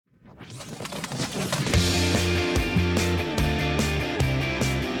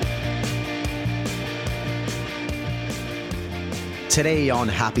Today on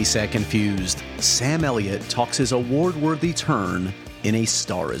Happy Sad Confused, Sam Elliott talks his award-worthy turn in A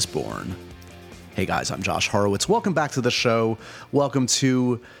Star Is Born. Hey guys, I'm Josh Horowitz. Welcome back to the show. Welcome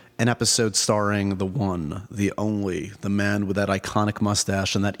to an episode starring the one, the only, the man with that iconic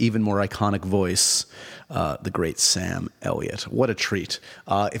mustache and that even more iconic voice, the great Sam Elliott. What a treat.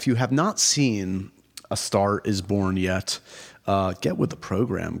 If you have not seen A Star Is Born yet, get with the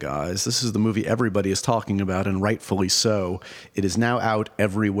program, guys. This is the movie everybody is talking about, and rightfully so. It is now out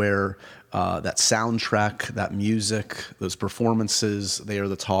everywhere. That soundtrack, that music, those performances, they are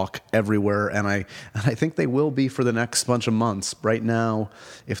the talk everywhere, and I think they will be for the next bunch of months. Right now,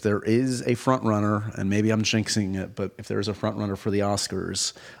 if there is a front runner, and maybe I'm jinxing it, but if there is a front runner for the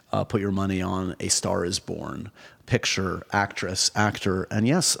Oscars, put your money on A Star Is Born. Picture, actress, actor, and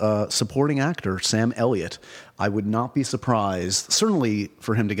yes, supporting actor, Sam Elliott. I would not be surprised, certainly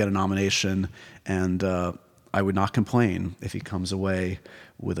for him to get a nomination, and I would not complain if he comes away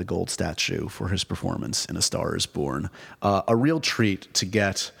with a gold statue for his performance in A Star Is Born. A real treat to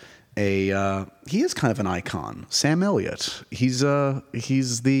get he is kind of an icon, Sam Elliott. He's the,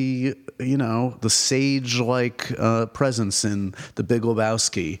 the sage-like presence in The Big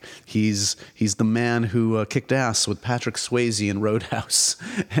Lebowski. He's the man who kicked ass with Patrick Swayze in Roadhouse.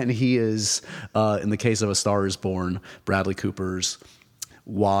 And he is, in the case of A Star Is Born, Bradley Cooper's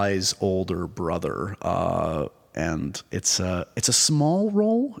wise older brother. And it's a small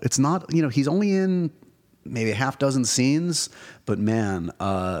role. It's not, he's only in maybe a half dozen scenes, but man,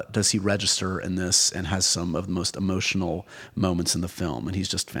 does he register in this and has some of the most emotional moments in the film. And he's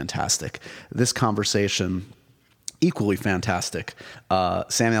just fantastic. This conversation, equally fantastic.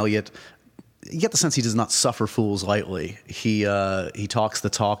 Sam Elliott, you get the sense he does not suffer fools lightly. He talks the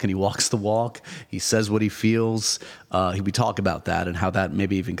talk and he walks the walk. He says what he feels. We talk about that and how that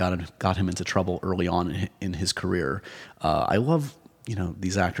maybe even got him into trouble early on in his career. I love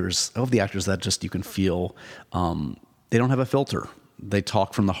these actors. I love the actors that just you can feel they don't have a filter. They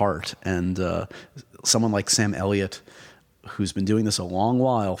talk from the heart. And someone like Sam Elliott, who's been doing this a long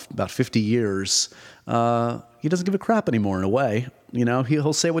while, about 50 years, he doesn't give a crap anymore in a way.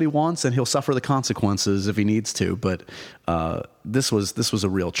 He'll say what he wants and he'll suffer the consequences if he needs to. But this was a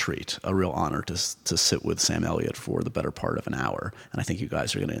real treat, a real honor to sit with Sam Elliott for the better part of an hour. And I think you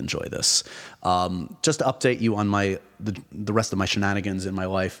guys are going to enjoy this. Just to update you on the rest of my shenanigans in my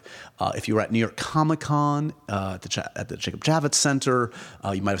life, if you were at New York Comic Con at the Jacob Javits Center,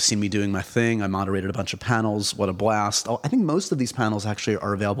 you might have seen me doing my thing. I moderated a bunch of panels. What a blast. I think most of these panels actually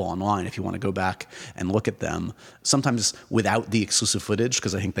are available online if you want to go back and look at them, sometimes without the exclusive footage,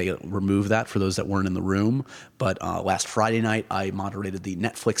 because I think they remove that for those that weren't in the room. But last Friday night, I moderated the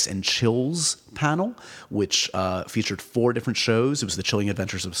Netflix and Chills panel, which featured 4 different shows. It was The Chilling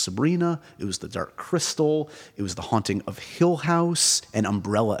Adventures of Sabrina, it was The Dark Crystal, it was The Haunting of Hill House, and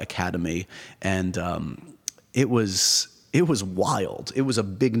Umbrella Academy. And it was wild. It was a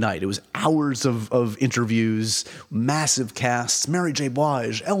big night. It was hours of interviews, massive casts, Mary J.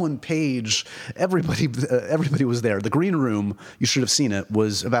 Blige, Ellen Page, everybody was there. The green room, you should have seen it,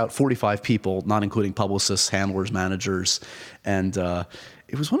 was about 45 people, not including publicists, handlers, managers. And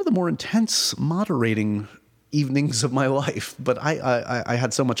it was one of the more intense moderating evenings of my life, but I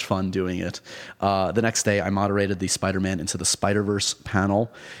had so much fun doing it. The next day, I moderated the Spider-Man Into the Spider-Verse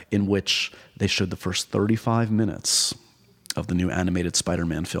panel, in which they showed the first 35 minutes of the new animated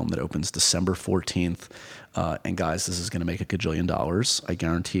Spider-Man film that opens December 14th. And guys, this is going to make $1 gajillion. I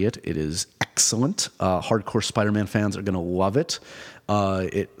guarantee it. It is excellent. Hardcore Spider-Man fans are going to love it.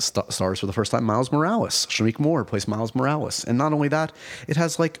 It stars for the first time Miles Morales. Shamik Moore plays Miles Morales. And not only that, it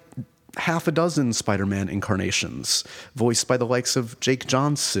has like half a dozen Spider-Man incarnations, voiced by the likes of Jake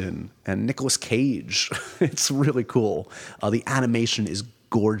Johnson and Nicolas Cage. It's really cool. The animation is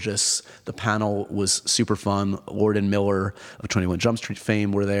gorgeous. The panel was super fun. Lord and Miller of 21 Jump Street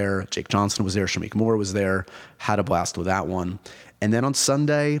fame were there. Jake Johnson was there. Shamik Moore was there. Had a blast with that one. And then on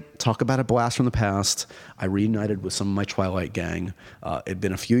Sunday, talk about a blast from the past, I reunited with some of my Twilight gang. It'd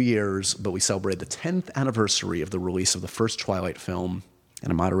been a few years, but we celebrated the 10th anniversary of the release of the first Twilight film.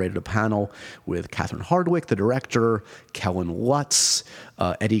 And I moderated a panel with Catherine Hardwicke, the director, Kellen Lutz,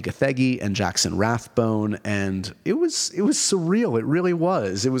 Eddie Gathegi, and Jackson Rathbone. And it was surreal. It really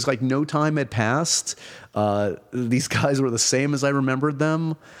was. It was like no time had passed. These guys were the same as I remembered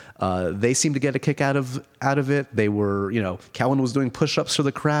them. They seemed to get a kick out of it. They were, Cowan was doing push-ups for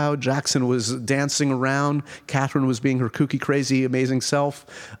the crowd. Jackson was dancing around. Catherine was being her kooky, crazy, amazing self.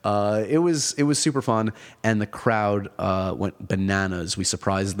 It was super fun, and the crowd went bananas. We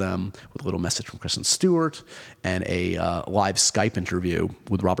surprised them with a little message from Kristen Stewart and a live Skype interview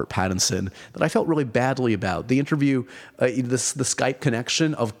with Robert Pattinson that I felt really badly about. The interview, the Skype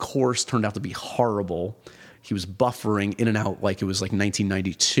connection, of course, turned out to be horrible. He was buffering in and out like it was like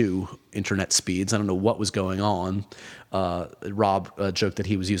 1992 internet speeds. I don't know what was going on. Rob joked that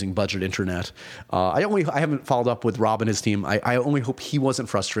he was using budget internet. I haven't followed up with Rob and his team. I only hope he wasn't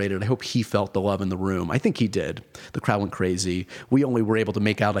frustrated. I hope he felt the love in the room. I think he did. The crowd went crazy. We only were able to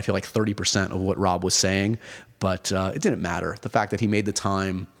make out, I feel like, 30% of what Rob was saying, but it didn't matter. The fact that he made the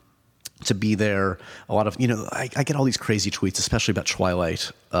time to be there, a lot of, I get all these crazy tweets, especially about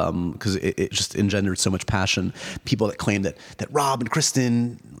Twilight, because it just engendered so much passion. People that claim that Rob and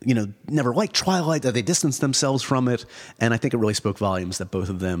Kristen, never liked Twilight, that they distanced themselves from it. And I think it really spoke volumes that both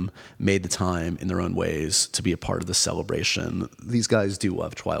of them made the time in their own ways to be a part of the celebration. These guys do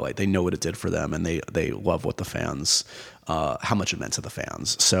love Twilight. They know what it did for them, and they love what the fans, how much it meant to the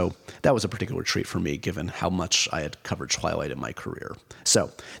fans. So that was a particular treat for me, given how much I had covered Twilight in my career.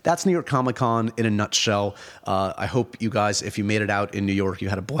 So that's New York Comic Con in a nutshell. I hope you guys, if you made it out in New York, you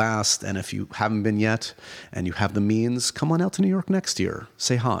had a blast. And if you haven't been yet and you have the means, come on out to New York next year.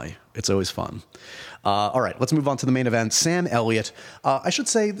 Say hi. It's always fun. All right, let's move on to the main event. Sam Elliott. I should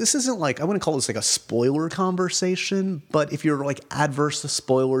say this isn't I wouldn't call this like a spoiler conversation, but if you're adverse to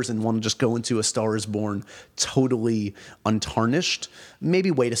spoilers and want to just go into A Star is Born totally untarnished,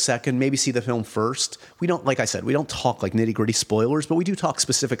 maybe wait a second, maybe see the film first. We don't, like I said, we don't talk nitty gritty spoilers, but we do talk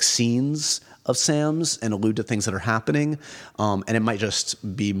specific scenes of Sam's and allude to things that are happening. And it might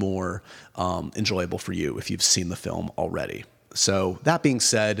just be more enjoyable for you if you've seen the film already. So that being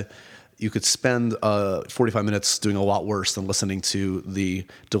said, you could spend 45 minutes doing a lot worse than listening to the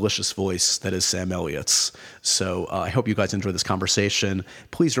delicious voice that is Sam Elliott's. So I hope you guys enjoy this conversation.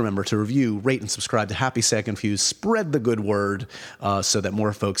 Please remember to review, rate, and subscribe to Happy Sad Confused. Spread the good word so that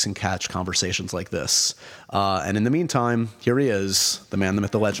more folks can catch conversations like this. And in the meantime, here he is, the man, the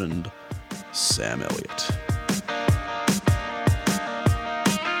myth, the legend, Sam Elliott.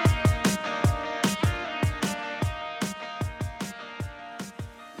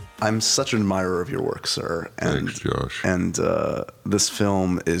 I'm such an admirer of your work, sir. And, thanks, Josh. And this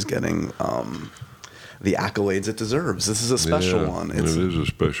film is getting the accolades it deserves. This is a special one. It is a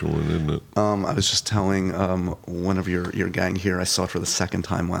special one, isn't it? I was just telling one of your gang here, I saw it for the second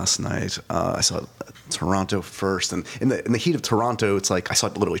time last night. I saw Toronto first, and in the heat of Toronto, it's I saw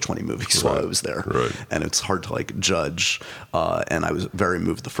literally 20 movies while I was there, and it's hard to judge. And I was very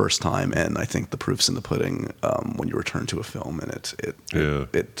moved the first time, and I think the proof's in the pudding when you return to a film, and it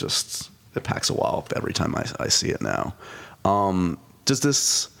packs a wallop every time I see it now. Does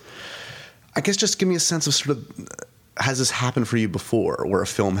this, I guess, just give me a sense of sort of, has this happened for you before, where a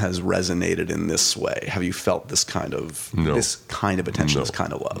film has resonated in this way? Have you felt this kind of attention, this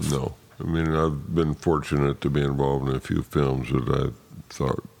kind of love? No. I mean, I've been fortunate to be involved in a few films that I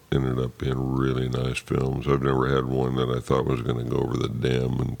thought ended up being really nice films. I've never had one that I thought was going to go over the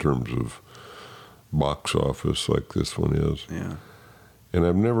dam in terms of box office like this one is. Yeah. And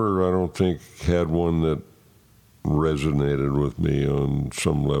I've never, I don't think, had one that resonated with me on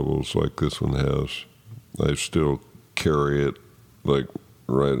some levels like this one has. I still carry it right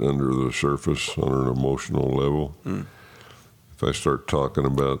under the surface on an emotional level. If I start talking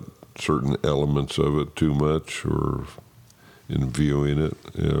about certain elements of it too much, or in viewing it,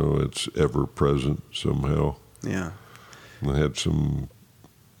 it's ever present somehow. Yeah. And I had some,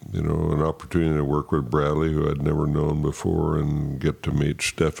 an opportunity to work with Bradley, who I'd never known before, and get to meet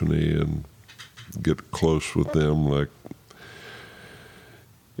Stephanie and get close with them.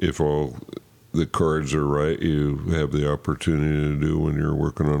 If all the cards are right, you have the opportunity to do when you're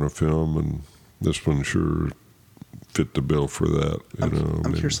working on a film, and this one sure fit the bill for that.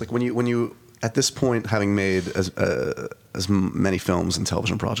 I'm curious, when you at this point, having made as many films and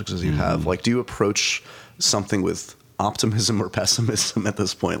television projects as you have, do you approach something with optimism or pessimism at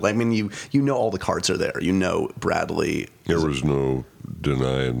this point? I mean, you know all the cards are there. Bradley. There was no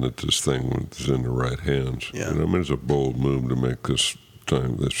denying that this thing was in the right hands. Yeah. I mean, it's a bold move to make this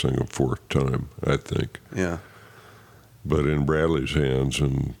thing a fourth time, I think. Yeah. But in Bradley's hands,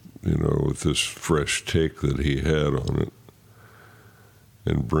 and with this fresh take that he had on it,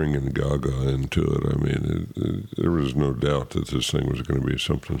 and bringing Gaga into it, I mean, there was no doubt that this thing was going to be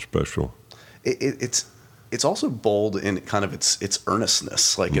something special. it's also bold in kind of its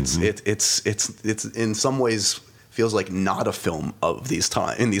earnestness. Like it's in some ways feels like not a film of these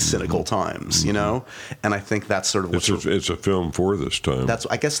in these cynical times, you know. And I think that's sort of it's a film for this time.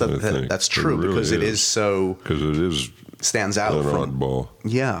 I guess that's true, really, because it is so, because it is stands out an from oddball.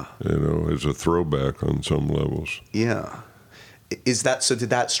 Yeah, you know, it's a throwback on some levels. Yeah. Is that so? Did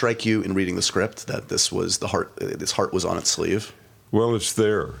that strike you in reading the script that this was the heart? This heart was on its sleeve. Well, it's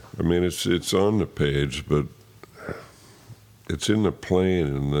there. I mean, it's on the page, but it's in the playing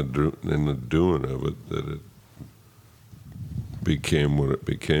and the doing of it that it became what it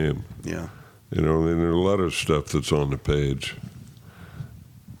became. Yeah. You know, and there's a lot of stuff that's on the page.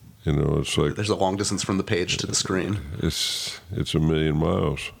 You know, it's like there's a long distance from the page to the screen. It's a million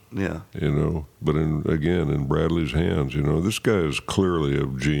miles. Yeah. You know, but in Bradley's hands, you know, this guy is clearly a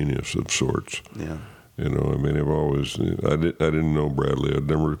genius of sorts. Yeah. You know, I mean, I didn't know Bradley. I'd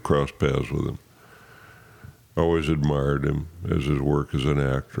never crossed paths with him. Always admired him as his work as an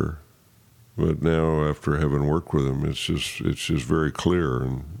actor. But now, after having worked with him, it's just very clear,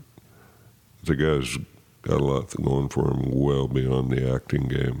 and the guy's got a lot going for him, well beyond the acting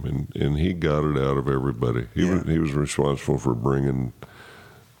game, and he got it out of everybody. He was responsible for bringing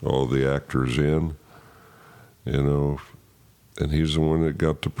all the actors in, you know, and he's the one that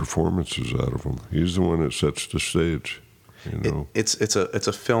got the performances out of them. He's the one that sets the stage. You know, it's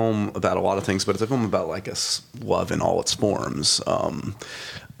a film about a lot of things, but it's a film about, like, love in all its forms,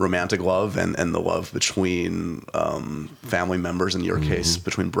 romantic love and the love between family members. In your case,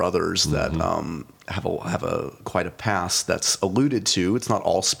 between brothers that have a quite a past that's alluded to. It's not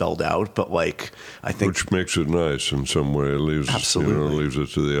all spelled out, but, like, I think, which makes it nice in some way. It leaves leaves it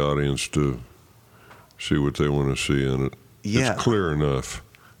to the audience to see what they want to see in it. Yeah. It's clear enough.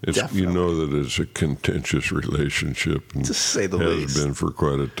 You know that it's a contentious relationship, and to say the least, has been for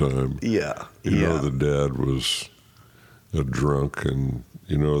quite a time. Yeah, you know the dad was a drunk, and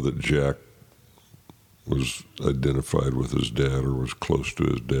you know that Jack was identified with his dad, or was close to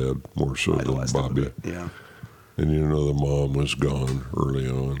his dad more so than Bobby. Yeah, and you know the mom was gone early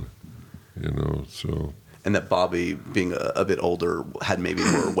on. You know, so. And that Bobby, being a bit older, had maybe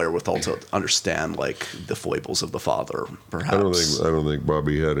more wherewithal to understand, like, the foibles of the father, perhaps. I don't think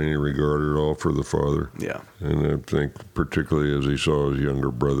Bobby had any regard at all for the father. Yeah. And I think, particularly as he saw his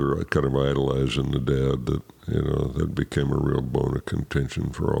younger brother kind of idolizing the dad, that, you know, that became a real bone of contention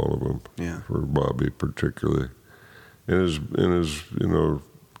for all of them. Yeah. For Bobby particularly. And as you know,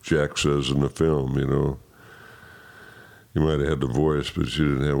 Jack says in the film, you know, you might have had the voice, but you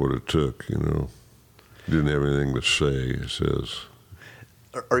didn't have what it took, you know. He didn't have anything to say, he says.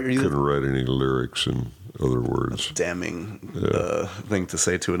 Couldn't write any lyrics, in other words. Damning thing to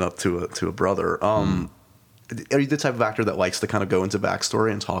say to a brother. Are you the type of actor that likes to kind of go into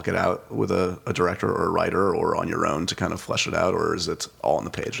backstory and talk it out with a director or a writer, or on your own to kind of flesh it out, or is it all on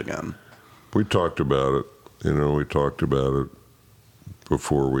the page again? We talked about it. You know, we talked about it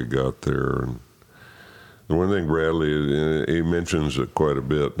before we got there. And the one thing Bradley, he mentions it quite a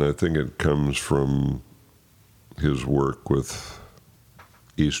bit, and I think it comes from his work with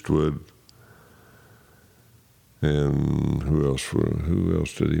Eastwood, and who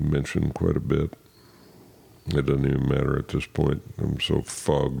else did he mention quite a bit? It doesn't even matter at this point. I'm so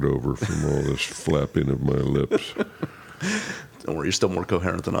fogged over from all this flapping of my lips. Don't worry, you're still more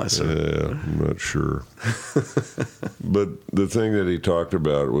coherent than I, sir. Yeah, I'm not sure. But the thing that he talked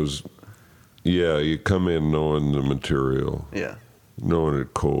about was, you come in knowing the material. Yeah. Knowing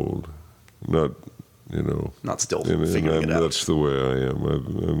it cold. Not, you know. Not still figuring it out. That's the way I am.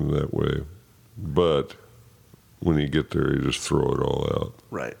 I'm that way. But when you get there, you just throw it all out.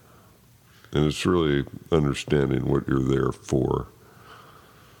 Right. And it's really understanding what you're there for.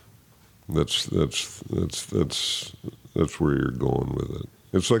 That's where you're going with it.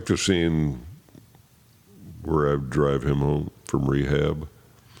 It's like the scene where I drive him home from rehab.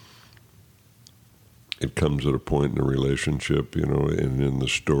 It comes at a point in the relationship, you know, and in the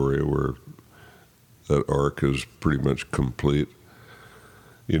story where that arc is pretty much complete.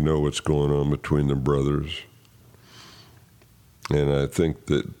 You know what's going on between the brothers. And I think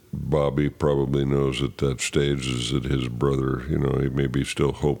that Bobby probably knows at that stage is that his brother, you know, he may be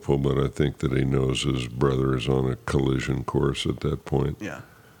still hopeful, but I think that he knows his brother is on a collision course at that point. Yeah.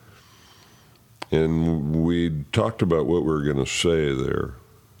 And we talked about what we were going to say there,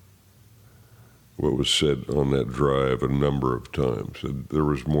 what was said on that drive a number of times. There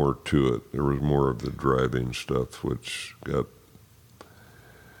was more to it. There was more of the driving stuff, which got,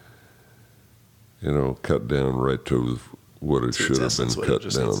 you know, cut down right to what it should have been cut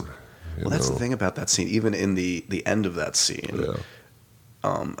down. Well, that's the thing about that scene. Even in the end of that scene,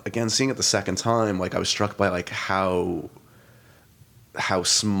 again, seeing it the second time, like I was struck by like how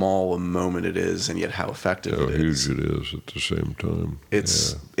small a moment it is, and yet how effective How it is. huge it is at the same time.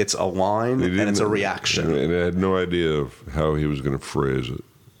 It's a line and it's a reaction. And I had no idea of how he was going to phrase it.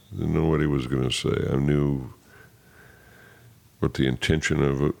 I didn't know what he was going to say. I knew what the intention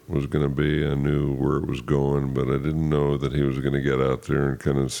of it was going to be. I knew where it was going, but I didn't know that he was going to get out there and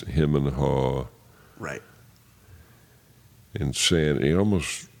kind of hem and haw. Right. And saying, he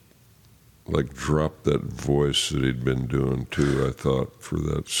almost like dropped that voice that he'd been doing too, I thought, for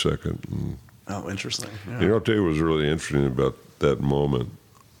that second. And, oh, interesting. Yeah. I'll tell you what was really interesting about that moment.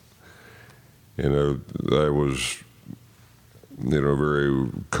 And I was, very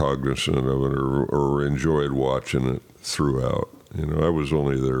cognizant of it or enjoyed watching it throughout. I was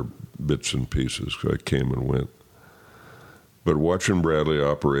only there bits and pieces because I came and went. But watching Bradley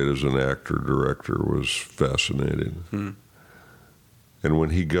operate as an actor-director was fascinating. Hmm. And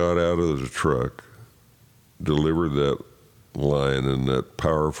when he got out of the truck, delivered that line in that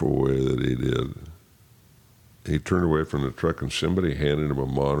powerful way that he did, he turned away from the truck and somebody handed him a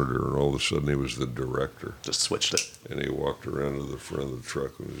monitor, and all of a sudden he was the director. Just switched it. And he walked around to the front of the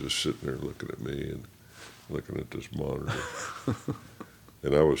truck and was just sitting there looking at me and looking at this monitor.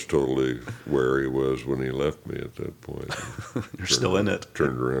 And I was totally where he was when he left me at that point. You're still in it.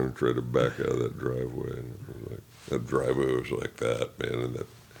 Turned around and tried to back out of that driveway. And it was like, that driveway was like that, man. And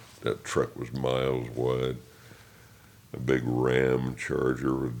that truck was miles wide. A big Ram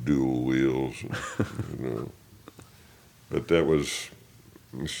Charger with dual wheels. And, But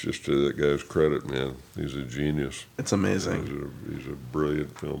it's just to that guy's credit, man. He's a genius. It's amazing. He's a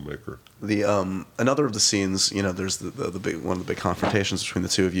brilliant filmmaker. The another of the scenes, there's the big one of the big confrontations between the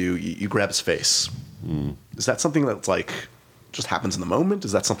two of you. You grab his face. Mm. Is that something that's like just happens in the moment?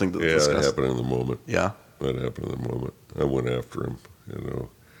 Is that something that that happened in the moment. Yeah, that happened in the moment. I went after him.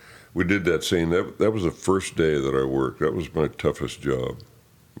 We did that scene. That was the first day that I worked. That was my toughest job,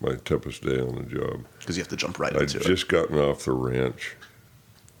 my toughest day on the job. Because you have to jump right into it. I'd just gotten off the ranch.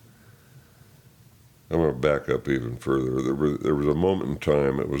 I'm going to back up even further. There was a moment in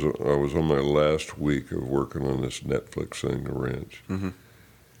time. I was on my last week of working on this Netflix thing, The Ranch. Mm-hmm.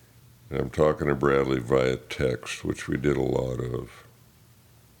 And I'm talking to Bradley via text, which we did a lot of.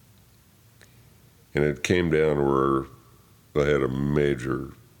 And it came down where I had a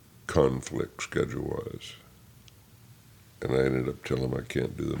major conflict schedule-wise. And I ended up telling him I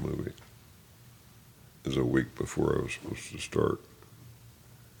can't do the movie. It was a week before I was supposed to start.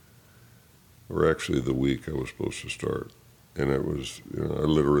 Or actually the week I was supposed to start. And it was, I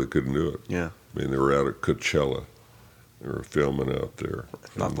literally couldn't do it. Yeah. I mean, they were out at Coachella. They were filming out there.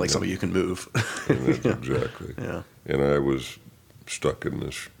 Not like something you can move. And that's Yeah. Exactly. Yeah. And I was stuck in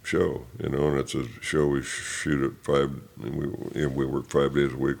this show, and it's a show we shoot at 5, and we work 5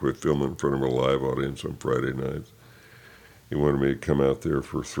 days a week. We film in front of a live audience on Friday nights. He wanted me to come out there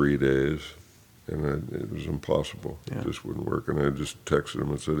for 3 days. And it was impossible. Yeah. It just wouldn't work. And I just texted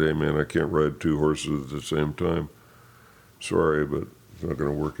him and said, hey, man, I can't ride 2 horses at the same time. Sorry, but it's not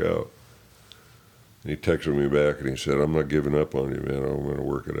going to work out. And he texted me back and he said, I'm not giving up on you, man. I'm going to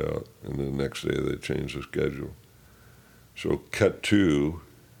work it out. And the next day they changed the schedule. So cut to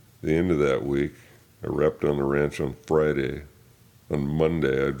the end of that week. I wrapped on the ranch on Friday. On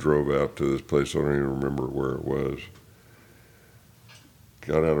Monday, I drove out to this place. I don't even remember where it was.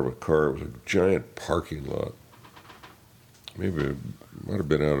 Got out of a car. It was a giant parking lot. Maybe it might have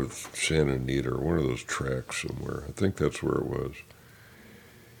been out of Santa Anita or one of those tracks somewhere. I think that's where it was.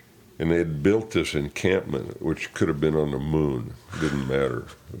 And they had built this encampment, which could have been on the moon. It didn't matter.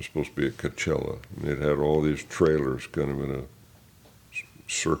 It was supposed to be at Coachella. And it had all these trailers kind of in a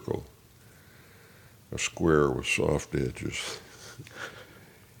circle, a square with soft edges.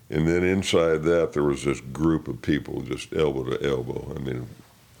 And then inside that, there was this group of people just elbow to elbow. I mean,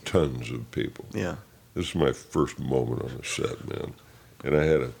 tons of people. Yeah. This is my first moment on the set, man. And I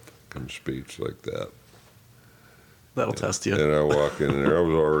had a fucking speech like that. That'll test you. And I walk in there. I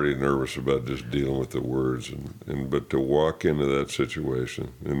was already nervous about just dealing with the words. But to walk into that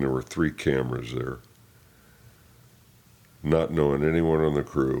situation, and there were 3 cameras there, not knowing anyone on the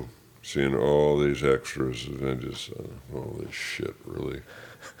crew, seeing all these extras, and I just thought, oh, this shit, really?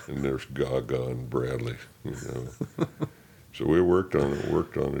 And there's Gaga and Bradley, So we worked on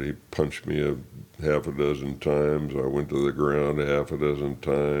it. He punched me a half a dozen times. I went to the ground a half a dozen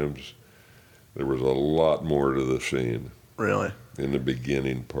times. There was a lot more to the scene. Really? In the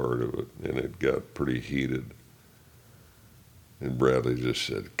beginning part of it, and it got pretty heated. And Bradley just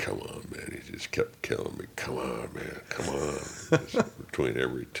said, come on, man. He just kept killing me. Come on, man. Come on. Just between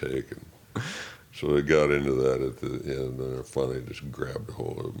every take. And So I got into that at the end, and I finally just grabbed a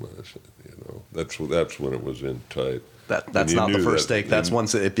hold of him. I said, that's when it was in tight. That's not the first take. That's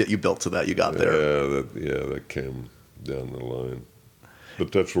once you built to that, you got there. That came down the line.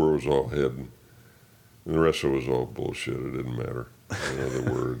 But that's where it was all heading. And the rest of it was all bullshit. It didn't matter.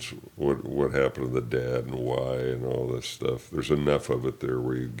 The words, what happened to the dad and why and all this stuff. There's enough of it there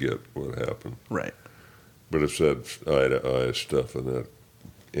where you get what happened. Right. But it's that eye-to-eye stuff and that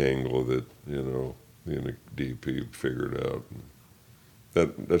angle that, the DP figured out.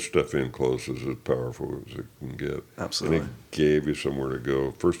 That stuff in close is as powerful as it can get. Absolutely. And it gave you somewhere to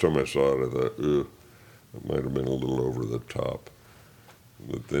go. First time I saw it, I thought, it might have been a little over the top.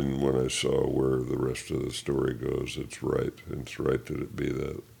 But then when I saw where the rest of the story goes, it's right. It's right that it be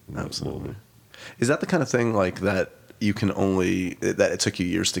that. Absolutely. Moment. Is that the kind of thing like that you can only, that it took you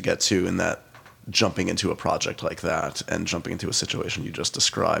years to get to, and that jumping into a project like that and jumping into a situation you just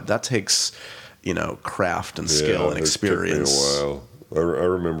described, that takes, craft and skill and experience. It took me a while. I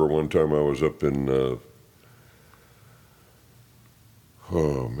remember one time I was up in, I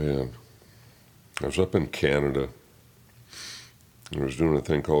was up in Canada. I was doing a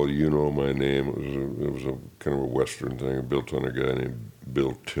thing called You Know My Name. It was a kind of a Western thing built on a guy named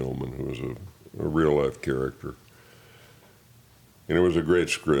Bill Tillman, who was a real-life character. And it was a great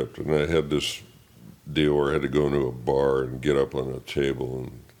script. And I had this deal where I had to go into a bar and get up on a table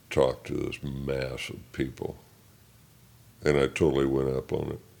and talk to this mass of people. And I totally went up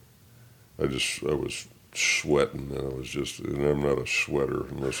on it. I was sweating, and I'm not a sweater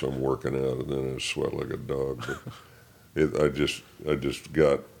unless I'm working out, and then I sweat like a dog. But I just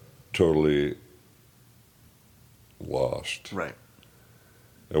got totally lost. Right.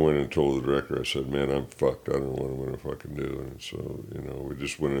 I went and told the director, I said, man, I'm fucked. I don't know what I'm going to fucking do. And so, we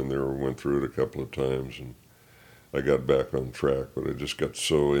just went in there and went through it a couple of times, and I got back on track, but I just got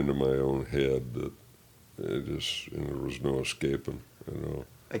so into my own head that there was no escaping,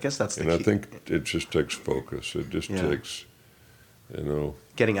 I guess that's the key. And I think it just takes focus. It just takes,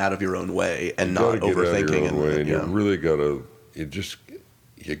 getting out of your own way and not overthinking. You really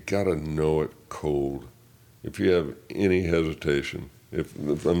you gotta know it cold. If you have any hesitation, if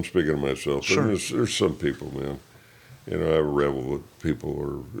I'm speaking of myself, sure. There's some people, man. I revel with people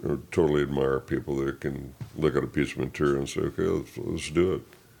or totally admire people that can look at a piece of material and say, okay, let's do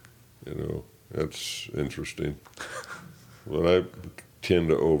it. That's interesting. But I tend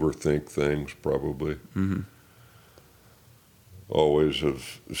to overthink things, probably. Mm-hmm. Always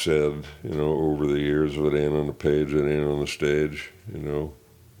have said, over the years, if it ain't on the page, it ain't on the stage.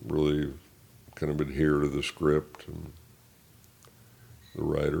 Really kind of adhere to the script and the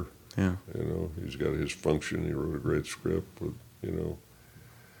writer. Yeah. He's got his function. He wrote a great script with,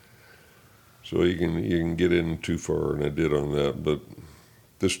 so you can get in too far, and I did on that. But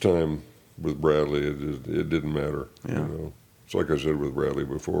this time with Bradley, it didn't matter. Yeah. It's like I said with Bradley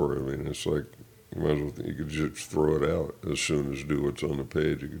before. I mean, it's like you could just throw it out as soon as do what's on the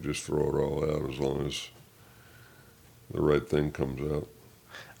page. You could just throw it all out as long as the right thing comes out.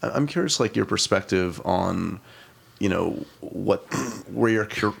 I'm curious, like, your perspective on, where your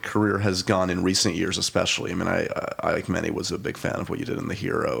career has gone in recent years, especially. I mean, I like many, was a big fan of what you did in The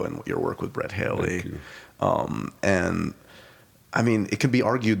Hero and your work with Brett Haley. Thank you. And I mean, it could be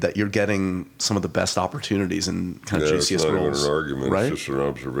argued that you're getting some of the best opportunities and kind of juiciest roles. It's not even an argument. Right? It's just an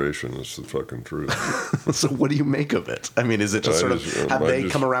observation. It's the fucking truth. So what do you make of it? I mean, is it just have they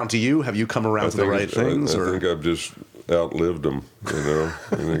come around to you? Have you come around to the right things? I think I've just outlived them, I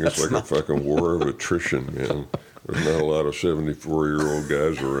think it's like a fucking war of attrition, man. There's not a lot of 74-year-old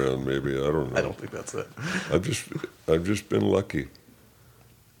guys around, maybe. I don't know. I don't think that's it. I've just been lucky.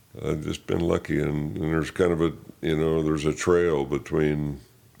 I've just been lucky, and there's kind of there's a trail between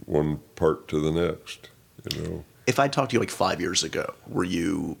one part to the next, If I talked to you like 5 years ago, were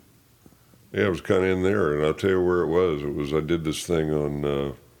you? Yeah, I was kind of in there, and I'll tell you where it was. I did this thing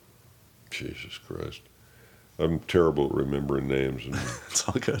on, Jesus Christ. I'm terrible at remembering names. And it's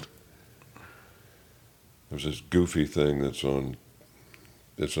all good. There's this goofy thing it's an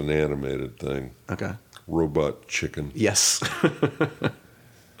animated thing. Okay. Robot Chicken. Yes.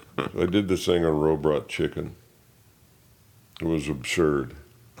 I did this thing on Robot Chicken. It was absurd.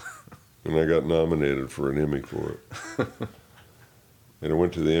 And I got nominated for an Emmy for it. And I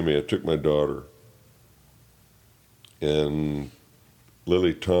went to the Emmy. I took my daughter. And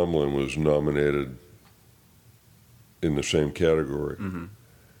Lily Tomlin was nominated in the same category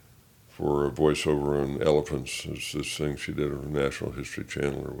for a voiceover on elephants. It's this thing she did on National History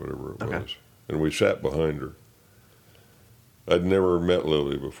Channel or whatever it was. And we sat behind her. I'd never met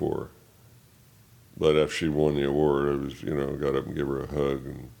Lily before. But after she won the award, I was, got up and gave her a hug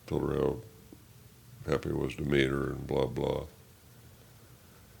and told her how happy I was to meet her, and blah, blah.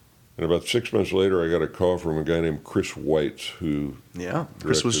 And about 6 months later, I got a call from a guy named Chris Weitz, who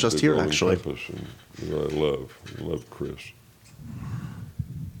Chris was just here, actually. Compass, and I love Chris.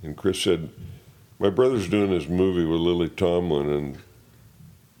 And Chris said, my brother's doing this movie with Lily Tomlin,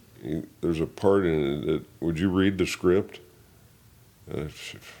 and there's a part in it that, would you read the script? And I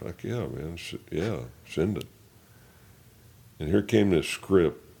said, fuck yeah, man. Yeah, send it. And here came this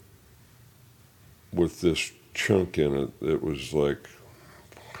script with this chunk in it that was like,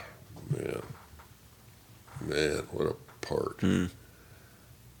 man, what a part. So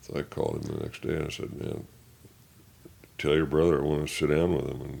I called him the next day and I said, man, tell your brother I want to sit down with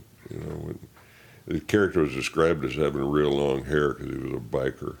him. And, the character was described as having real long hair because he was a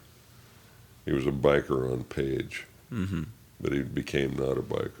biker. He was a biker on page, but he became not a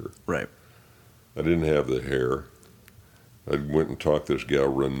biker. Right. I didn't have the hair. I went and talked to this gal,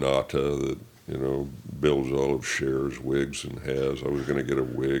 Renata, that, builds all of Cher's wigs and has. I was going to get a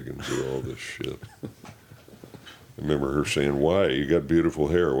wig and do all this shit. I remember her saying, why? You got beautiful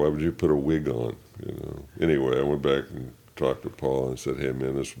hair. Why would you put a wig on? Anyway, I went back and talked to Paul and said, hey,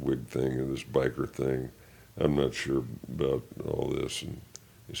 man, this wig thing and this biker thing, I'm not sure about all this. And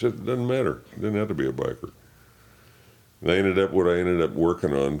he said, it doesn't matter. It didn't have to be a biker. And what I ended up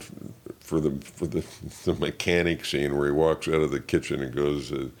working on for the mechanic scene where he walks out of the kitchen and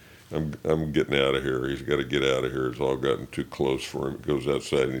goes, I'm getting out of here. He's got to get out of here. It's all gotten too close for him. He goes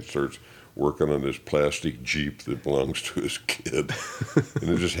outside and he starts working on this plastic Jeep that belongs to his kid. And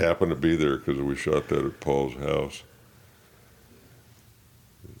it just happened to be there because we shot that at Paul's house.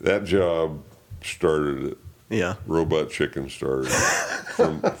 That job started it. Yeah. Robot Chicken started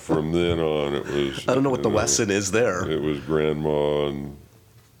it. From then on, it was... I don't know what the lesson is there. It was Grandma, and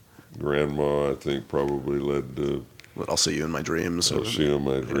Grandma, I think, probably led to... But I'll See You in My Dreams. I'll See You in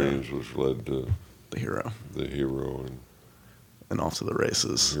My Dreams was led to... The Hero. And off to the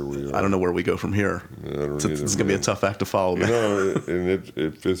races. Here we are. I don't know where we go from here. I don't either, it's going to be a tough act to follow. And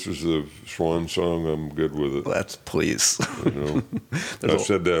if this is the swan song, I'm good with it. Let's please. I've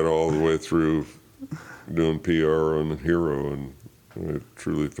said that all the way through doing PR on the Hero, and I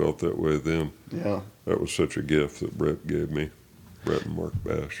truly felt that way then. Yeah. That was such a gift that Brett gave me, Brett and Mark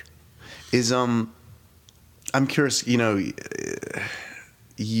Bash. I'm curious,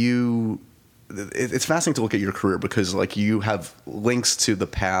 it's fascinating to look at your career because you have links to the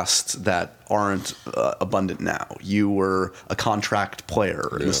past that aren't abundant now. You were a contract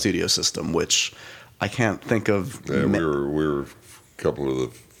player in the studio system, which I can't think of. Yeah, we were a couple of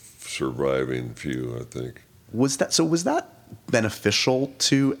the surviving few, I think. Was that beneficial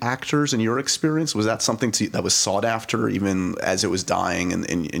to actors in your experience? Was that something that was sought after even as it was dying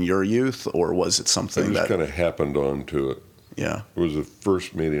in your youth, or was it something that kind of happened onto it? Yeah. It was the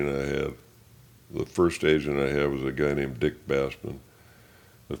first meeting I had. The first agent I had was a guy named Dick Bassman.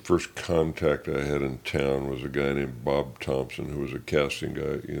 The first contact I had in town was a guy named Bob Thompson, who was a casting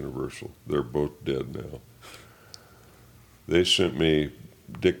guy at Universal. They're both dead now.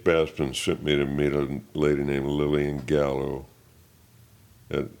 Dick Bassman sent me to meet a lady named Lillian Gallo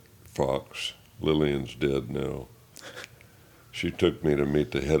at Fox. Lillian's dead now. She took me to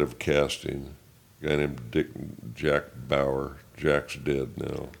meet the head of casting, a guy named Jack Bauer. Jack's dead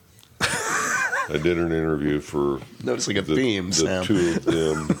now. I did an interview for noticing a theme, Sam. The two of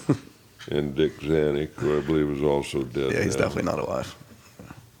them and Dick Zanuck, who I believe is also dead. Yeah, he's definitely not alive.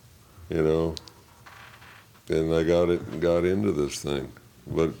 And I got into this thing.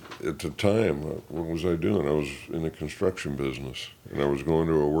 But at the time, what was I doing? I was in the construction business, and I was going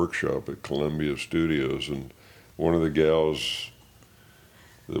to a workshop at Columbia Studios, and one of the gals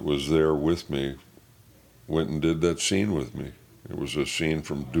that was there with me went and did that scene with me. It was a scene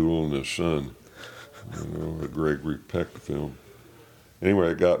from Duel and His Son, a Gregory Peck film. Anyway,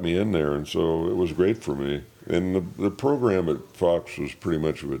 it got me in there, and so it was great for me. And the program at Fox was pretty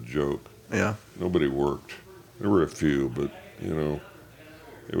much of a joke. Yeah. Nobody worked. There were a few, but,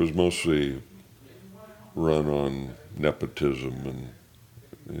 it was mostly run on nepotism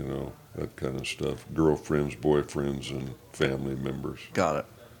and, that kind of stuff. Girlfriends, boyfriends, and family members. Got it.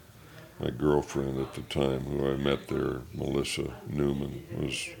 My girlfriend at the time, who I met there, Melissa Newman,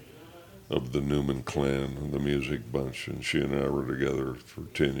 was of the Newman clan, the music bunch, and she and I were together for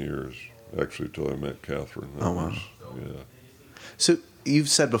 10 years, actually till I met Catherine. Wow. Yeah. So you've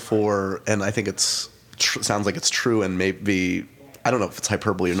said before, and I think sounds like it's true, and maybe, I don't know if it's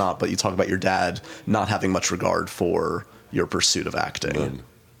hyperbole or not, but you talk about your dad not having much regard for your pursuit of acting. None.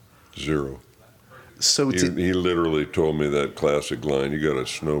 Zero. So he literally told me that classic line, you got a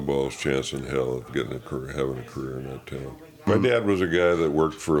snowball's chance in hell of having a career in that town. My dad was a guy that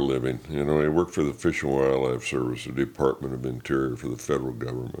worked for a living. He worked for the Fish and Wildlife Service, the Department of Interior for the federal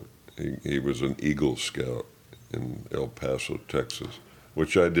government. He was an Eagle Scout in El Paso, Texas,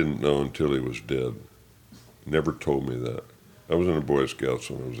 which I didn't know until he was dead. Never told me that. I was in the Boy Scouts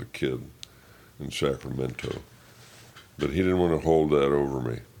when I was a kid in Sacramento. But he didn't want to hold that over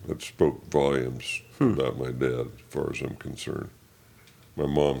me. That spoke volumes about my dad, as far as I'm concerned. My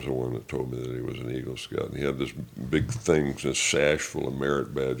mom's the one that told me that he was an Eagle Scout. And he had this big thing, this sash full of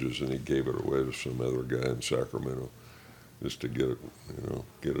merit badges, and he gave it away to some other guy in Sacramento just to get it,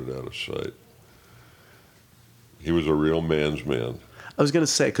 get it out of sight. He was a real man's man. I was going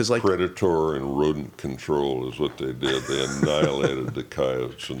to say, because Predator and rodent control is what they did. They annihilated the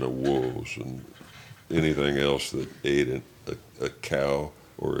coyotes and the wolves and anything else that ate a cow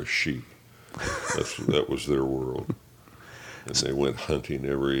or a sheep. That was their world. And they went hunting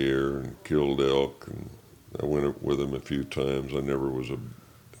every year and killed elk. And I went with them a few times. I never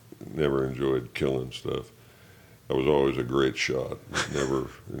enjoyed killing stuff. I was always a great shot. Never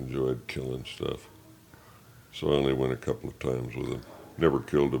enjoyed killing stuff. So I only went a couple of times with them.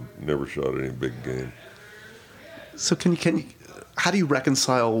 Never shot any big game. So can you, how do you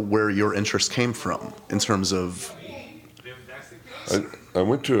reconcile where your interest came from in terms of? I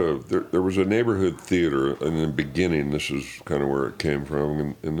went to there was a neighborhood theater in the beginning. This is kind of where it came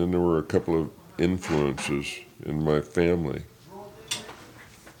from, and then there were a couple of influences in my family.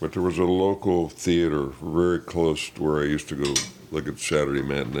 But there was a local theater very close to where I used to go look at Saturday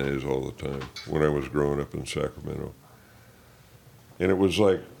matinees all the time when I was growing up in Sacramento. And it was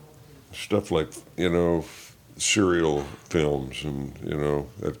like stuff like, serial films and,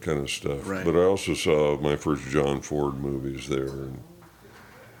 that kind of stuff. Right. But I also saw my first John Ford movies there. And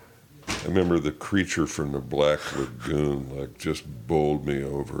I remember The Creature from the Black Lagoon, just bowled me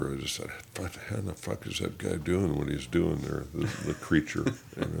over. I just thought, what the fuck is that guy doing, what he's doing there, the creature,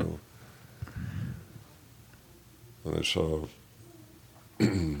 And I saw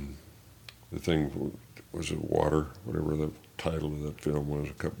the thing, was it Water, whatever the title of that film was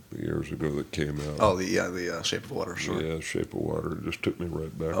a couple of years ago that came out. Oh, the Shape of Water, sure. Yeah, Shape of Water. It just took me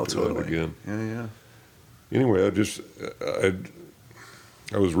right back to totally. that again. Yeah. Anyway,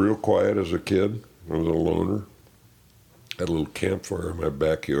 I was real quiet as a kid. I was a loner. Had a little campfire in my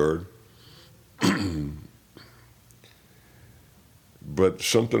backyard. But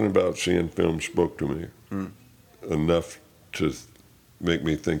something about seeing film spoke to me enough to make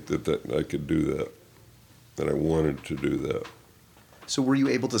me think that I could do that I wanted to do that. So were you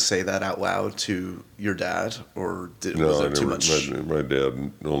able to say that out loud to your dad, or was there too much? My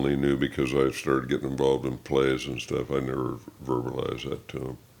dad only knew because I started getting involved in plays and stuff. I never verbalized that to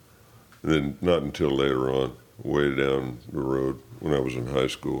him. And then not until later on, way down the road, when I was in high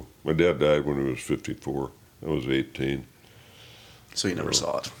school. My dad died when he was 54. I was 18. So you never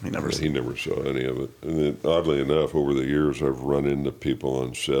saw it? He never saw any of it. And then, oddly enough, over the years, I've run into people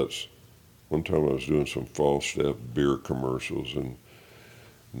on sets. One time I was doing some Falstaff beer commercials in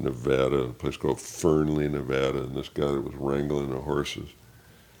Nevada, a place called Fernley, Nevada, and this guy that was wrangling the horses.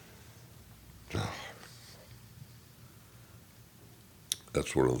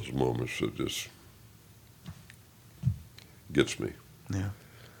 That's one of those moments that just gets me. Yeah.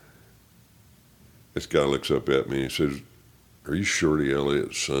 This guy looks up at me and he says, "Are you Shorty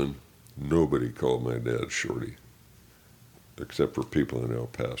Elliott's son?" Nobody called my dad Shorty, except for people in El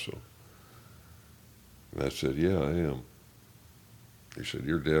Paso. And I said, "Yeah, I am." He said,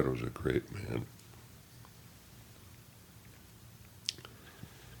 "Your dad was a great man."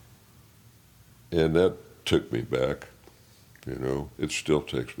 And that took me back, It still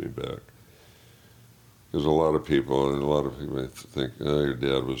takes me back. There's a lot of people think, "Oh, your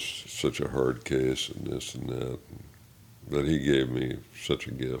dad was such a hard case and this and that." But he gave me such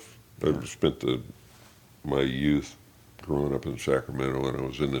a gift. Yeah. I spent my youth growing up in Sacramento, and I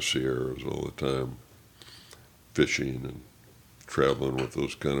was in the Sierras all the time, fishing and traveling with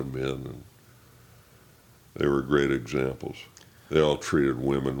those kind of men, and they were great examples. They all treated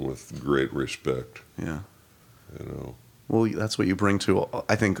women with great respect. Yeah. Well, that's what you bring to,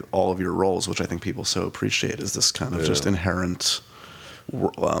 I think, all of your roles, which I think people so appreciate, is this kind of just inherent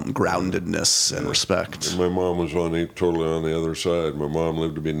groundedness and respect. And my mom was totally on the other side. My mom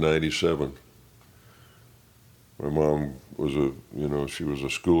lived to be 97. My mom was she was a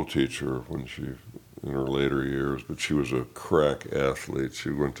school teacher in her later years, but she was a crack athlete.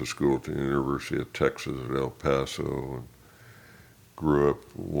 She went to school at the University of Texas at El Paso and grew up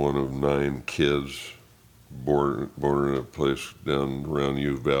one of 9 kids, born in a place down around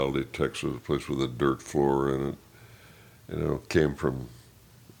Uvalde, Texas, a place with a dirt floor in it. Came from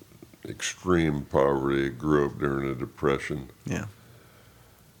extreme poverty, grew up during the Depression. Yeah.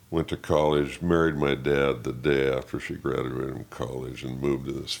 Went to college, married my dad the day after she graduated from college, and moved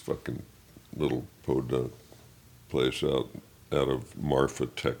to this fucking little podunk place out of Marfa,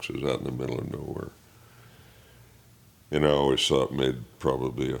 Texas, out in the middle of nowhere. And I always thought made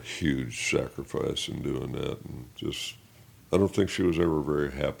probably a huge sacrifice in doing that, and just, I don't think she was ever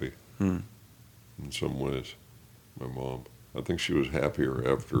very happy in some ways, my mom. I think she was happier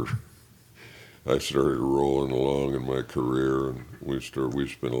after I started rolling along in my career, and we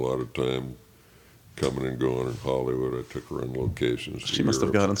spent a lot of time coming and going in Hollywood. I took her on locations. She must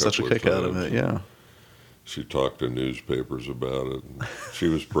have gotten such a kick out of it, yeah. She talked to newspapers about it, and she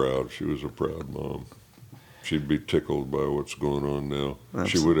was proud. She was a proud mom. She'd be tickled by what's going on now. Absolutely.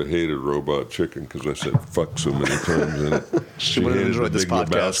 She would have hated Robot Chicken because I said fuck so many times in it. She would have enjoyed this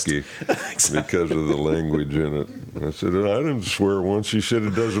podcast. Exactly. Because of the language in it. And I said, I didn't swear once. She said,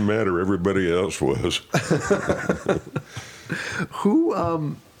 it doesn't matter. Everybody else was. Who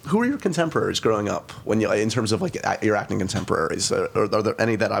are your contemporaries growing up? When you, in terms of like your acting contemporaries, are there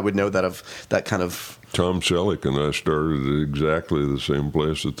any that I would know that kind of? Tom Selleck and I started at exactly the same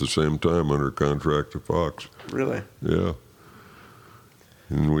place at the same time under contract to Fox. Really? Yeah.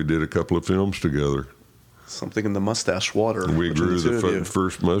 And we did a couple of films together. Something in the mustache water. We grew the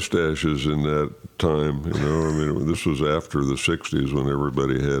first mustaches in that time. You know, I mean, this was after the '60s when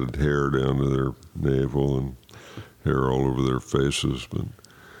everybody had hair down to their navel and hair all over their faces, but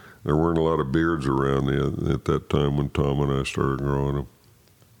there weren't a lot of beards around at that time when Tom and I started growing them.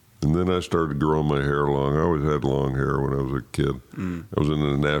 And then I started growing my hair long. I always had long hair when I was a kid. I was in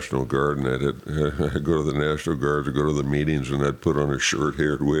the National Guard, and I'd go to the National Guard to go to the meetings, and I'd put on a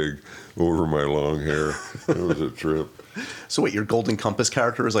short-haired wig over my long hair. It was a trip. So wait, your Golden Compass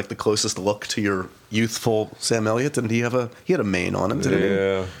character is like the closest look to your youthful Sam Elliott? Didn't he he had a mane on him, didn't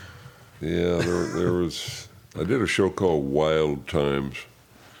he? Yeah. There was. I did a show called Wild Times,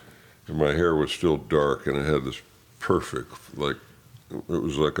 and my hair was still dark, and I had this perfect, like, it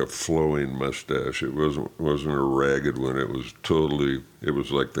was like a flowing mustache. It wasn't a ragged one. It was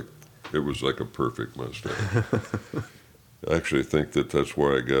like a perfect mustache. I actually think that's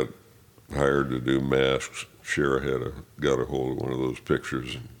why I got hired to do masks. Shara got a hold of one of those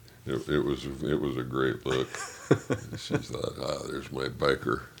pictures. It was a great look. She thought, there's my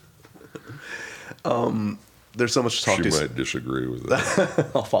biker. There's so much to talk to. She might disagree with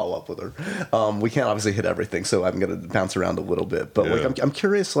that. I'll follow up with her. We can't obviously hit everything, so I'm going to bounce around a little bit. But like, I'm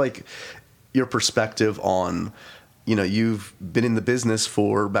curious, like, your perspective on, you've been in the business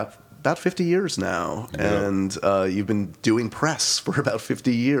for about 50 years now, and you've been doing press for about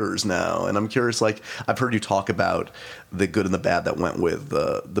 50 years now. And I'm curious, like, I've heard you talk about the good and the bad that went with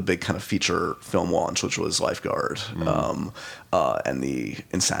the big kind of feature film launch, which was Lifeguard, and the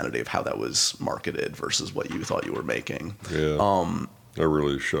insanity of how that was marketed versus what you thought you were making. Yeah. I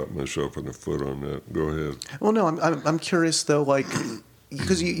really shot myself in the foot on that. Go ahead. Well, no, I'm curious though, like,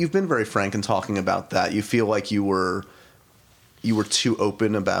 because you've been very frank in talking about that. You feel like you were too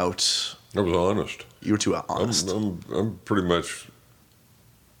open about. I was honest. You were too honest. I'm pretty much,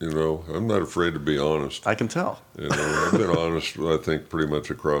 I'm not afraid to be honest. I can tell. I've been honest, I think, pretty much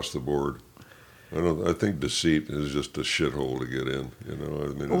across the board. I think deceit is just a shithole to get in.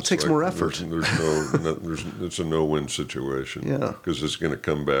 I mean, it takes more effort. It's a no-win situation. Yeah. Because it's going to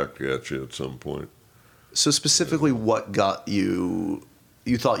come back at you at some point. So specifically, what got you?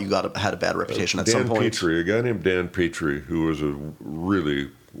 You thought you had a bad reputation at some point? A guy named Dan Petrie, who was a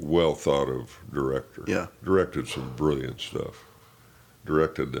really well-thought-of director. Yeah. Directed some brilliant stuff.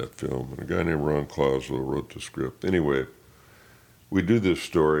 Directed that film. And a guy named Ron Kloslow wrote the script. Anyway, we do this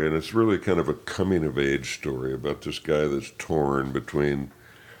story, and it's really kind of a coming-of-age story about this guy that's torn between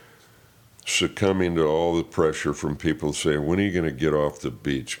succumbing to all the pressure from people saying, when are you going to get off the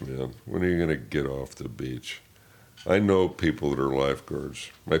beach, man? When are you going to get off the beach? I know people that are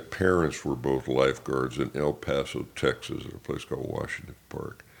lifeguards. My parents were both lifeguards in El Paso, Texas, at a place called Washington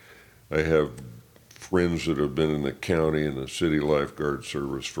Park. I have friends that have been in the county and the city lifeguard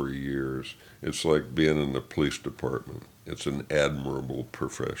service for years. It's like being in the police department. It's an admirable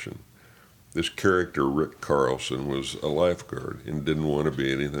profession. This character, Rick Carlson, was a lifeguard and didn't want to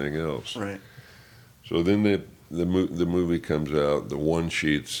be anything else. Right. So then the movie comes out, the one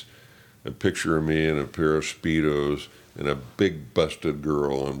sheets, a picture of me in a pair of Speedos and a big busted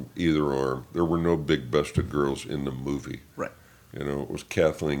girl on either arm. There were no big busted girls in the movie. Right. It was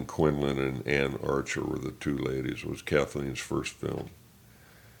Kathleen Quinlan and Ann Archer were the two ladies. It was Kathleen's first film.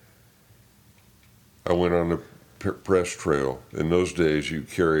 I went on the press trail. In those days, you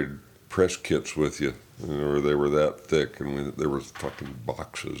carried press kits with you or they were that thick, and there were fucking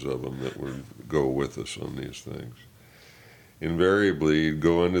boxes of them that would go with us on these things. Invariably, you'd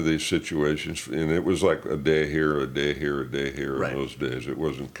go into these situations, and it was like a day here, a day here, a day here Right. in those days. It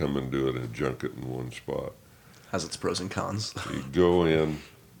wasn't come and do it in a junket in one spot. Has its pros and cons. You go in,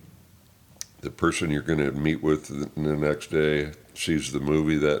 the person you're going to meet with the next day sees the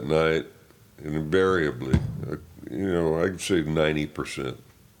movie that night, and invariably, I'd say 90%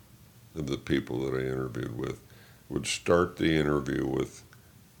 of the people that I interviewed with would start the interview with,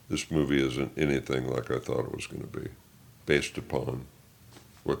 "This movie isn't anything like I thought it was going to be," based upon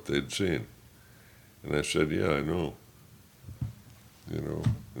what they'd seen. And I said, "Yeah, I know."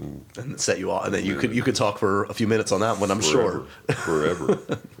 And set you off, and then you could talk for a few minutes on that one, I'm sure. Forever,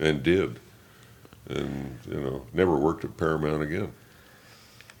 and did. And, never worked at Paramount again.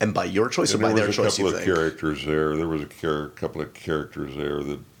 And by your choice or by their choice, you think? There was a couple of characters there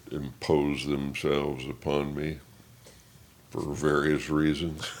that imposed themselves upon me for various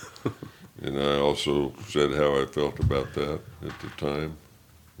reasons. And I also said how I felt about that at the time,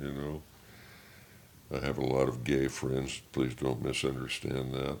 I have a lot of gay friends. Please don't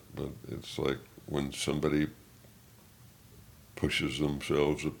misunderstand that. But it's like when somebody pushes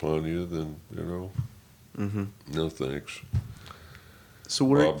themselves upon you, then, no thanks. So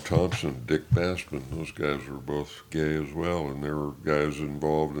Bob Thompson, Dick Bassman, those guys were both gay as well, and there were guys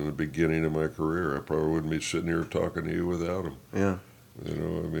involved in the beginning of my career. I probably wouldn't be sitting here talking to you without them. Yeah.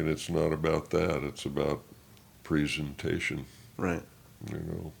 It's not about that. It's about presentation. Right.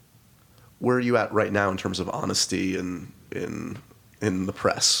 Where are you at right now in terms of honesty in the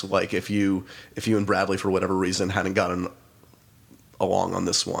press? Like, if you and Bradley, for whatever reason, hadn't gotten along on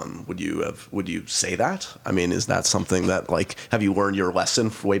this one, would you say that? I mean, is that something that, like, have you learned your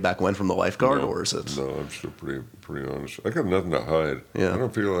lesson way back when from the lifeguard, or is it? No, I'm still pretty honest. I got nothing to hide. Yeah. I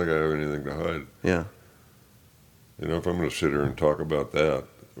don't feel like I have anything to hide. Yeah. If I'm going to sit here and talk about that,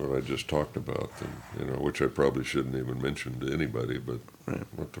 what I just talked about, then, which I probably shouldn't even mention to anybody, but right.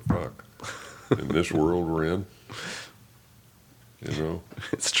 What the fuck? In this world we're in,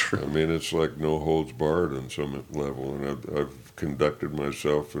 It's true. It's like no holds barred on some level, and I've conducted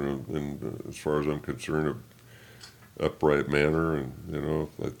myself in as far as I'm concerned, an upright manner, and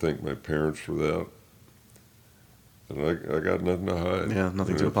I thank my parents for that. And I got nothing to hide. Yeah,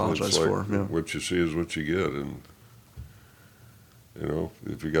 nothing to apologize for. Yeah. What you see is what you get, and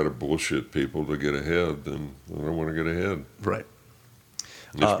if you got to bullshit people to get ahead, then I don't want to get ahead. Right.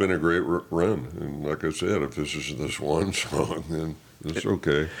 It's been a great run, and like I said, if this is this one song, then it's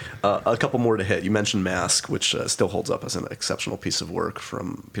okay. A couple more to hit. You mentioned Mask, which still holds up as an exceptional piece of work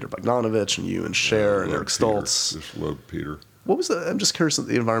from Peter Bogdanovich and you and Cher and Eric Stoltz. Just love Peter. What was I'm just curious of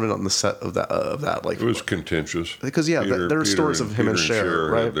the environment on the set of that. Like, it was contentious. Because there are stories of him and Cher,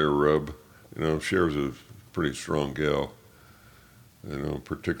 right? Had their rub. Cher's a pretty strong gal.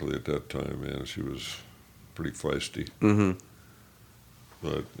 Particularly at that time, man, she was pretty feisty. Mm-hmm.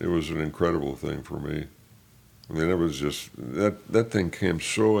 But it was an incredible thing for me. It was just, that thing came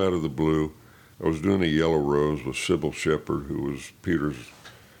so out of the blue. I was doing a Yellow Rose with Sybil Shepherd, who was Peter's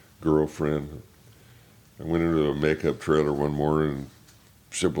girlfriend. I went into a makeup trailer one morning, and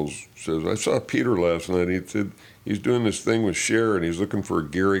Sybil says, "I saw Peter last night. He said he's doing this thing with Cher, and he's looking for a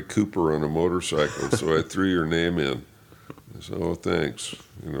Gary Cooper on a motorcycle, so I threw your name in." I said, "Oh, thanks,"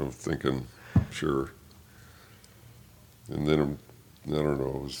 thinking, sure. And then, I don't know,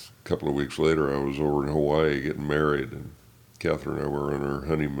 it was a couple of weeks later, I was over in Hawaii getting married, and Catherine and I were on our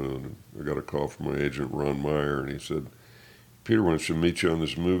honeymoon, and I got a call from my agent, Ron Meyer, and he said, "Peter wants to meet you on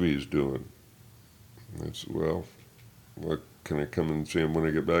this movie he's doing." And I said, "Well, can I come and see him when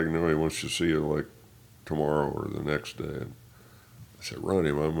I get back?" "No, he wants to see you like tomorrow or the next day." And I said, "Ronnie,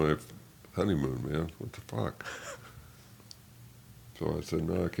 I'm on my honeymoon, man. What the fuck?" So I said,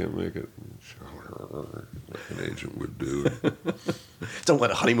 "No, I can't make it." Like an agent would do. Don't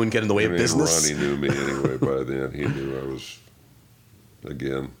let a honeymoon get in the way of business. Ronnie knew me anyway by then. He knew I was,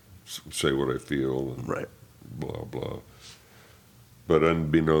 again, say what I feel and right. Blah, blah. But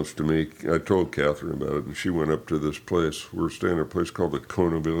unbeknownst to me, I told Catherine about it, and she went up to this place. We're staying at a place called the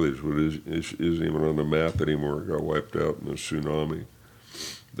Kona Village, which isn't even on the map anymore. It got wiped out in a tsunami,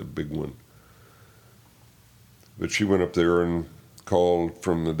 the big one. But she went up there and called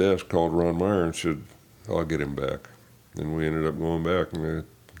from the desk, called Ron Meyer and said, "I'll get him back." And we ended up going back, and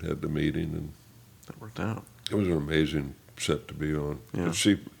I had the meeting, and that worked out. It was an amazing set to be on. Yeah.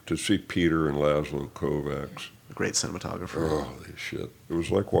 To see Peter and Laszlo Kovacs. A great cinematographer. Holy shit. It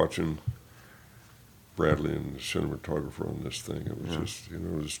was like watching Bradley and the cinematographer on this thing. It was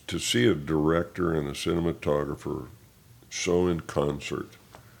just, to see a director and a cinematographer so in concert,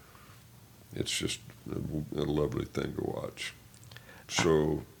 it's just a lovely thing to watch.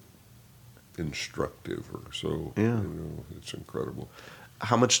 So instructive, or so, it's incredible.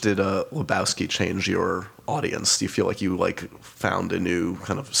 How much did Lebowski change your audience? Do you feel like you found a new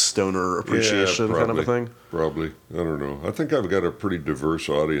kind of stoner appreciation kind of a thing? Probably. I don't know. I think I've got a pretty diverse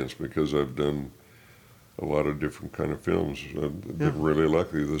audience because I've done a lot of different kind of films. I've been really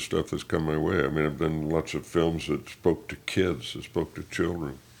lucky, the stuff that's come my way. I mean, I've done lots of films that spoke to kids, that spoke to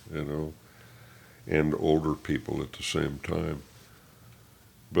children, and older people at the same time.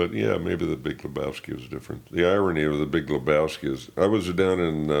 But yeah, maybe The Big Lebowski was different. The irony of The Big Lebowski is, I was down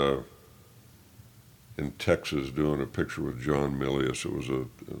in Texas doing a picture with John Milius. It was a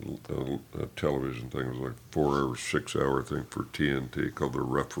television thing. It was like a 4 or 6 hour thing for TNT called The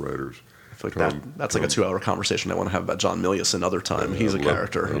Rough Riders. I feel like that's like a 2 hour conversation I want to have about John Milius another time. He's a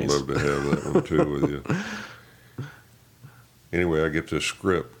character. I'd love to have that one too with you. Anyway, I get this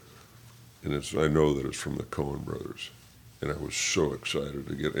script, and I know that it's from the Coen brothers. And I was so excited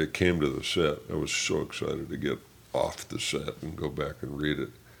to it came to the set. I was so excited to get off the set and go back and read it.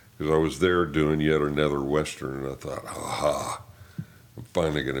 Because I was there doing yet another Western, and I thought, aha, I'm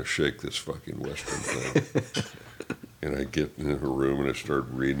finally going to shake this fucking Western thing. And I get in the room and I start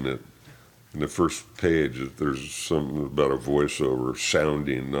reading it. And the first page, there's something about a voiceover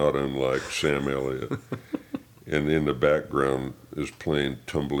sounding not unlike Sam Elliott. And in the background is playing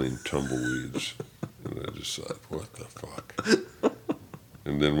Tumbling Tumbleweeds. And I just thought, what the fuck?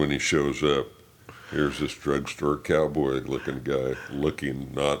 And then when he shows up, here's this drugstore cowboy-looking guy,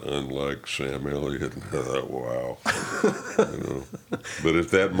 looking not unlike Sam Elliott. And I thought, wow. But at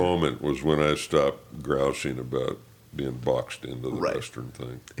that moment was when I stopped grousing about being boxed into the Western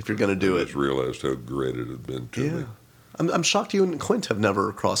thing. If you're going to do I it. just realized how great it had been to me. I'm shocked you and Clint have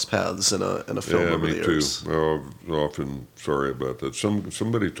never crossed paths in a film over the years. Yeah, me too. Well, I'm often sorry about that.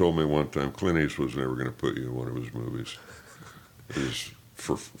 Somebody told me one time Clint Eastwood was never going to put you in one of his movies.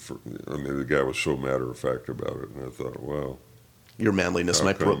 The guy was so matter-of-fact about it, and I thought, wow. Your manliness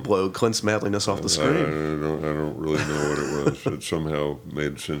might blow Clint's manliness off the screen. I don't really know what it was. It somehow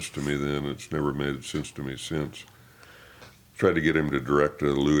made sense to me then. It's never made sense to me since. Tried to get him to direct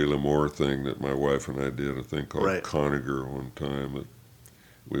a Louis L'Amour thing that my wife and I did, a thing called Coniger one time. That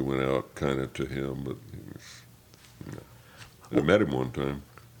we went out kind of to him, but he was, I met him one time.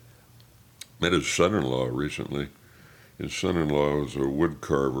 Met his son-in-law recently. His son-in-law was a wood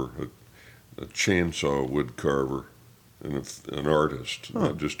carver, a chainsaw wood carver, and an artist,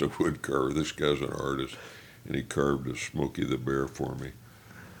 not just a wood carver. This guy's an artist, and he carved a Smokey the Bear for me.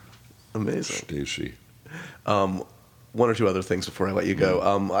 Amazing. Stacy. One or two other things before I let you go.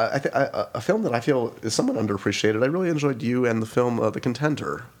 A film that I feel is somewhat underappreciated. I really enjoyed you and the film The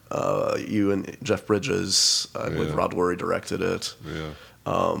Contender. You and Jeff Bridges, I believe Rod Lurie directed it. Yeah.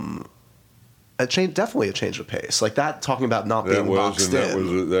 Definitely a change of pace. Like that, talking about not being boxed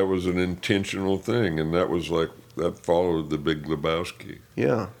in. That was an intentional thing, and that followed The Big Lebowski.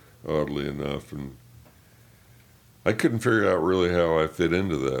 Yeah. Oddly enough, and I couldn't figure out really how I fit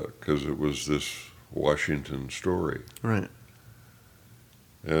into that because it was this Washington story. Right.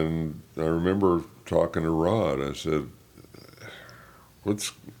 And I remember talking to Rod. I said,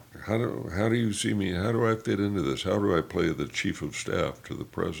 how do you see me? How do I fit into this? How do I play the chief of staff to the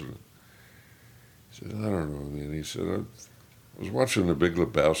president? He said, I don't know, man. He said, I was watching The Big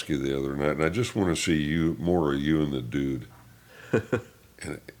Lebowski the other night, and I just want to see more of you and the dude.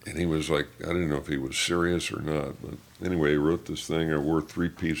 And he was like, I didn't know if he was serious or not. But anyway, he wrote this thing. I wore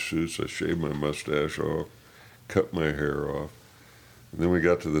 3-piece suits. I shaved my mustache off, cut my hair off. And then we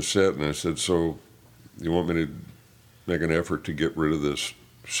got to the set, and I said, so you want me to make an effort to get rid of this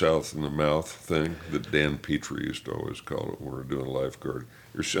south in the mouth thing that Dan Petrie used to always call it when we were doing Lifeguard?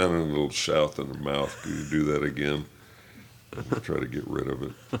 You're sounding a little south in the mouth. Can you do that again? I'll try to get rid of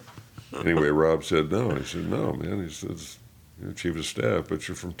it. Anyway, Rob said no. He said, no, man. He says, you're chief of staff, but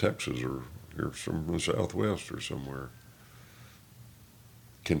you're from Texas or you're from the Southwest or somewhere.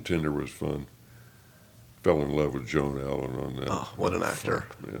 Contender was fun. Fell in love with Joan Allen on that. Oh, what an actor.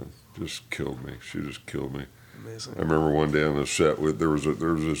 Fuck, man, just killed me. She just killed me. Amazing. I remember one day on the set, we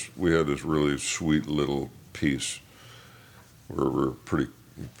had this really sweet little piece where we were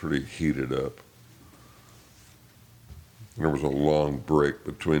pretty heated up. And there was a long break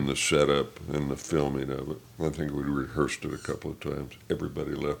between the setup and the filming of it. I think we rehearsed it a couple of times.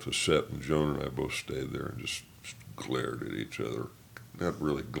 Everybody left the set, and Joan and I both stayed there and just glared at each other. Not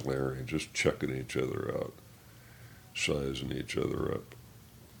really glaring, just checking each other out, sizing each other up.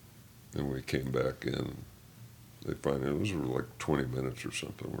 And we came back in. They finally, it was like 20 minutes or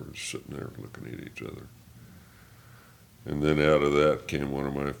something. We were just sitting there looking at each other. And then out of that came one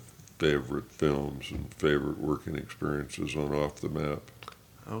of my favorite films and favorite working experiences on Off the Map.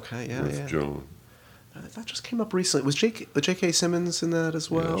 Okay, yeah, with Joan. That just came up recently. Was J.K. Simmons in that as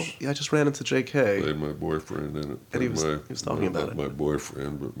well? Yes. Yeah, I just ran into J.K. Played my boyfriend in it. And he was talking about it. Not my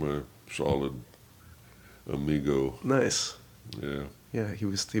boyfriend, but my solid amigo. Nice. Yeah. Yeah,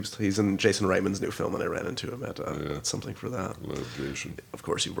 he's in Jason Reitman's new film, and I ran into him at Something for That. Love Jason. Of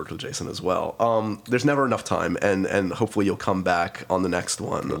course, you worked with Jason as well. There's never enough time, and hopefully you'll come back on the next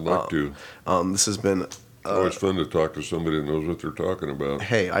one. I'd like to. This has been... It's always fun to talk to somebody that knows what they're talking about.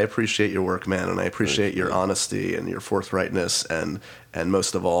 Hey, I appreciate your work, man, and I appreciate your honesty and your forthrightness, and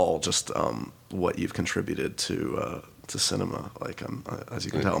most of all, just what you've contributed to cinema. Like, as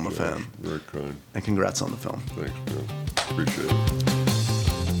you can tell, I'm a fan. Very kind. And congrats on the film. Thanks, man. Appreciate it.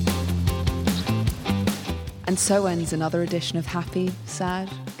 And so ends another edition of Happy, Sad,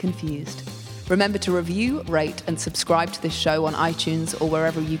 Confused. Remember to review, rate, and subscribe to this show on iTunes or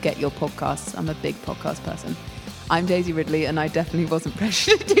wherever you get your podcasts. I'm a big podcast person. I'm Daisy Ridley, and I definitely wasn't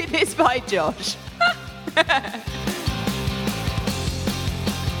pressured to do this by Josh.